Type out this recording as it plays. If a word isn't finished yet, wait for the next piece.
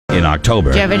in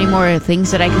October. Do you have any more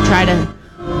things that I could try to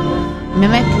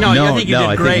mimic? No, I think you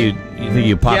did great. You think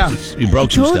you popped? You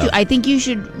broke some I told stuff. you. I think you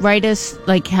should write us,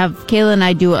 like, have Kayla and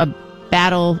I do a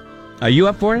battle. Are you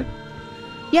up for it?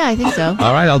 Yeah, I think so.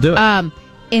 All right, I'll do it.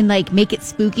 And like make it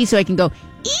spooky so I can go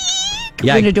eek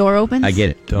when a door opens. I get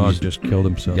it. Dog just killed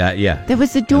himself. Yeah. That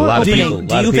was the door opening.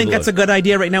 Do you think that's a good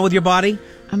idea right now with your body?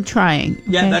 I'm trying. Okay?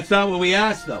 Yeah, that's not what we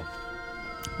asked, though.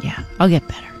 Yeah, I'll get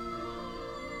better.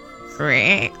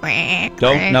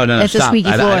 Don't. No, That's stop. a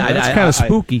squeaky floor. That's kind of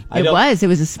spooky. It was. It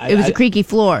was a creaky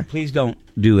floor. Please don't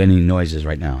do any noises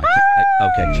right now.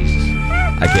 Okay, Jesus.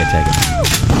 I can't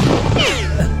take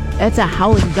it. That's a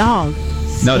howling dog.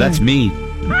 No, that's me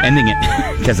ending it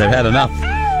because I've had enough.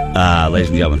 Ladies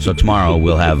and gentlemen, so tomorrow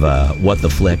we'll have What the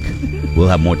Flick. We'll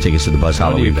have more tickets to the Buzz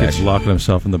Halloween Your kid's Bash. locking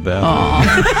himself in the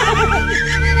bathroom.